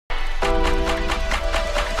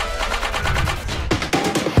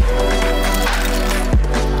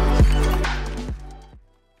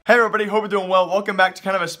Hey everybody, hope you're doing well. Welcome back to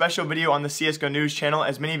kind of a special video on the CSGO news channel.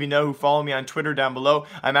 As many of you know who follow me on Twitter down below,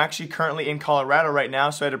 I'm actually currently in Colorado right now,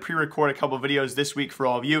 so I had to pre-record a couple videos this week for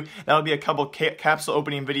all of you. That'll be a couple capsule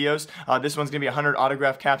opening videos. This one's going to be 100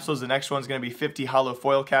 autograph capsules, the next one's going to be 50 hollow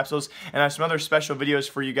foil capsules, and I have some other special videos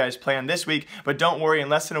for you guys planned this week, but don't worry, in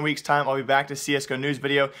less than a week's time, I'll be back to CSGO news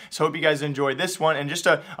video, so hope you guys enjoyed this one. And just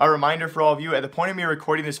a reminder for all of you, at the point of me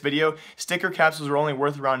recording this video, sticker capsules are only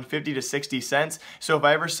worth around 50 to 60 cents, so if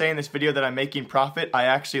I ever say in this video that I'm making profit, I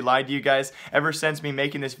actually lied to you guys. Ever since me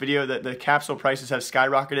making this video, the capsule prices have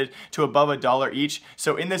skyrocketed to above $1 each.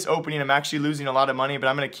 So in this opening, I'm actually losing a lot of money, but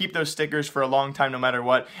I'm going to keep those stickers for a long time no matter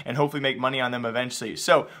what, and hopefully make money on them eventually.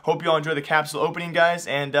 So hope you all enjoy the capsule opening, guys,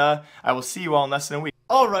 and I will see you all in less than a week.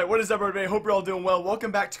 Alright, what is up everybody? Hope you're all doing well.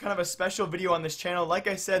 Welcome back to kind of a special video on this channel. Like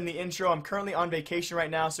I said in the intro, I'm currently on vacation right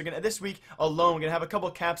now, so this week alone, we're going to have a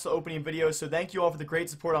couple capsule opening videos, so thank you all for the great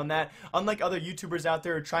support on that. Unlike other YouTubers out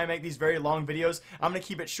there who try and make these very long videos, I'm going to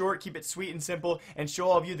keep it short, keep it sweet and simple, and show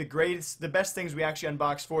all of you the best things we actually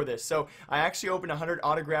unboxed for this. So, I actually opened 100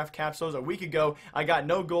 autograph capsules a week ago. I got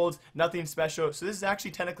no golds, nothing special, so this is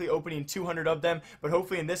actually technically opening 200 of them, but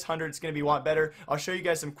hopefully in this 100 it's going to be a lot better. I'll show you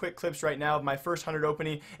guys some quick clips right now of my first 100 opening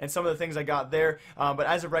and some of the things I got there, but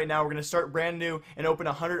as of right now, we're going to start brand new and open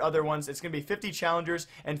 100 other ones. It's going to be 50 challengers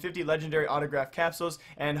and 50 legendary autograph capsules,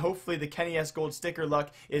 and hopefully the Kenny S Gold sticker luck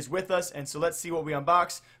is with us, and so let's see what we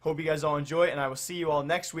unbox. Hope you guys all enjoy, and I will see you all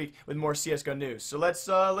next week with more CSGO news. So let's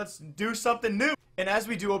do something new. And as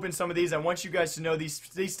we do open some of these, I want you guys to know these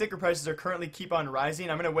sticker prices are currently keep on rising.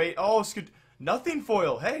 I'm going to wait. Oh, nothing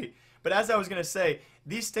foil. Hey. But as I was going to say,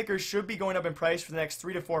 these stickers should be going up in price for the next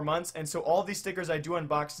 3 to 4 months, and so all these stickers I do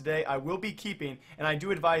unbox today, I will be keeping, and I do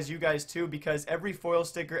advise you guys too, because every foil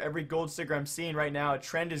sticker, every gold sticker I'm seeing right now, a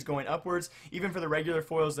trend is going upwards, even for the regular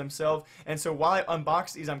foils themselves. And so while I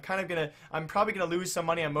unbox these, I'm probably gonna lose some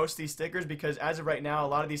money on most of these stickers, because as of right now, a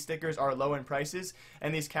lot of these stickers are low in prices,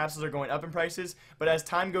 and these capsules are going up in prices. But as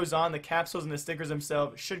time goes on, the capsules and the stickers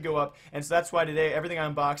themselves should go up, and so that's why today, everything I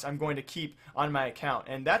unbox, I'm going to keep on my account.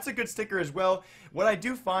 And that's a good sticker as well. What I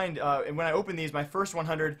do find, when I open these, my first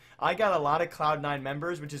 100, I got a lot of Cloud9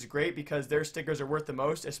 members, which is great because their stickers are worth the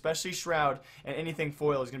most, especially Shroud, and anything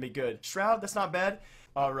foil is going to be good. Shroud, that's not bad.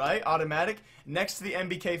 Alright, automatic. Next to the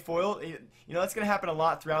MBK foil, you know, that's going to happen a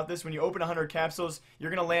lot throughout this. When you open 100 capsules,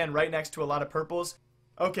 you're going to land right next to a lot of purples.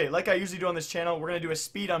 Okay, like I usually do on this channel, we're going to do a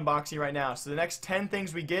speed unboxing right now. So the next 10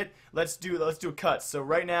 things we get, let's do a cut. So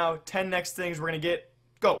right now, 10 next things we're going to get.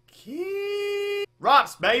 Go.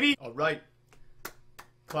 Rops, baby. Alright.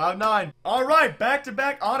 Cloud9. Alright,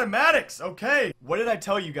 back-to-back automatics. Okay. What did I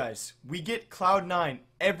tell you guys? We get Cloud9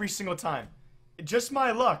 every single time. Just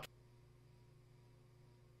my luck.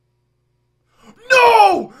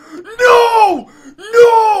 No! No!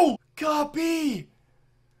 No! Copy!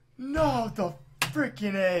 No, the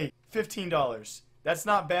freaking A. $15. That's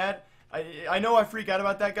not bad. I know I freak out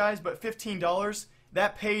about that, guys, but $15,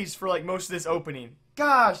 that pays for like most of this opening.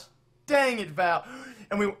 Gosh, dang it, Val.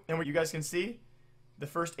 And what you guys can see, the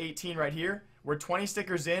first 18 right here, we're 20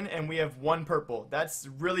 stickers in and we have 1 purple. That's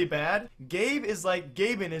really bad. Gabe is like,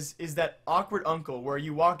 Gaben is that awkward uncle where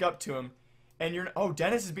you walk up to him and you're, oh,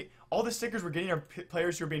 Dennis is all the stickers we're getting are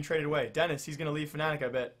players who are being traded away. Dennis, he's gonna leave Fnatic, I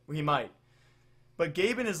bet. Well, he might. But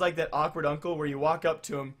Gaben is like that awkward uncle where you walk up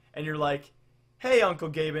to him and you're like, hey, Uncle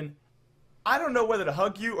Gaben, I don't know whether to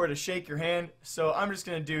hug you or to shake your hand, so I'm just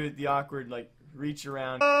gonna do the awkward, like, reach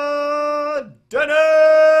around. Dennis!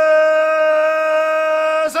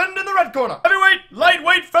 And in the red corner, heavyweight,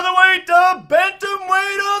 lightweight, featherweight,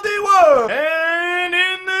 bantamweight of the world. And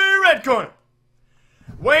in the red corner,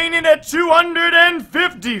 weighing in at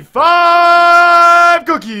 255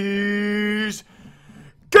 cookies,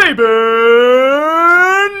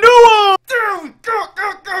 Gaben Newell.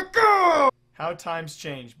 How times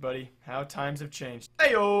change, buddy. How times have changed.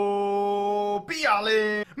 Ayo,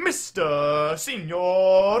 Bialy, Mr.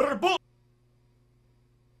 Senor Bull.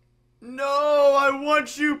 No, I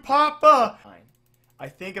want you, Papa. I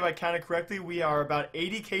think if I counted correctly, we are about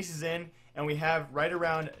 80 cases in, and we have right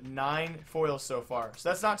around 9 foils so far. So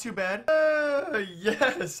that's not too bad.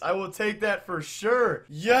 Yes, I will take that for sure.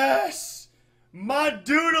 Yes, my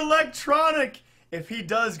dude Electronic. If he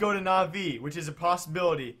does go to Na'Vi, which is a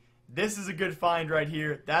possibility, this is a good find right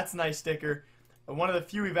here. That's a nice sticker. One of the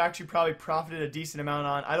few we've actually probably profited a decent amount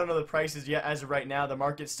on. I don't know the prices yet as of right now. The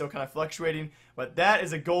market's still kind of fluctuating, but that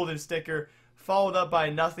is a golden sticker. followed up by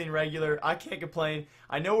nothing regular. I can't complain.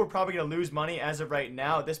 I know we're probably going to lose money as of right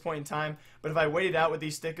now at this point in time, but if I waited out with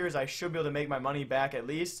these stickers, I should be able to make my money back at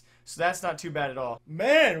least, so that's not too bad at all.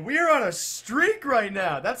 Man, we are on a streak right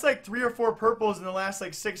now. That's like 3 or 4 purples in the last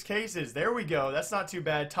like 6 cases. There we go. That's not too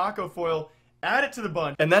bad. Taco foil. Add it to the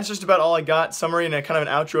bunch. And that's just about all I got. Summary and a kind of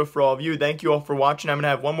an outro for all of you. Thank you all for watching. I'm going to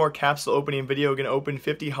have one more capsule opening video. Going to open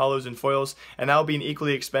 50 holos and foils, and that'll be an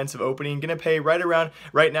equally expensive opening. Going to pay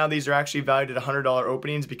right now these are actually valued at $100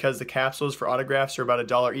 openings because the capsules for autographs are about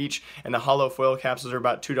 $1 each, and the holo foil capsules are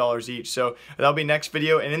about $2 each. So that'll be next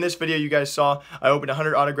video. And in this video you guys saw, I opened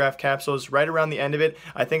 100 autograph capsules. Right around the end of it,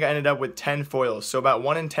 I think I ended up with 10 foils. So about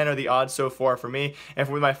 1 in 10 are the odds so far for me. And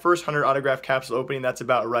for my first 100 autograph capsule opening, that's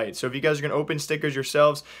about right. So if you guys are going to open stickers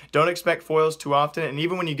yourselves, don't expect foils too often, and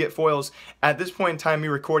even when you get foils, at this point in time me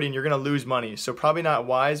recording, you're going to lose money, so probably not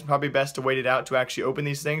wise, probably best to wait it out to actually open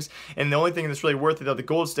these things. And the only thing that's really worth it are the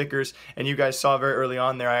gold stickers, and you guys saw very early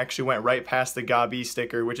on there I actually went right past the Gabi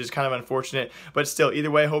sticker, which is kind of unfortunate, but still,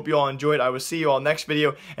 either way, I hope you all enjoyed. I will see you all next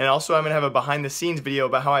video, and also I'm going to have a behind the scenes video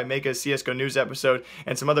about how I make a CSGO news episode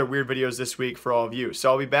and some other weird videos this week for all of you.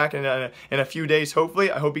 So I'll be back in a few days,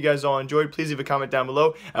 hopefully. I hope you guys all enjoyed. Please leave a comment down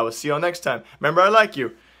below. I will see you all next time. Remember, I like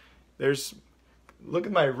you. Look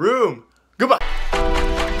at my room. Goodbye.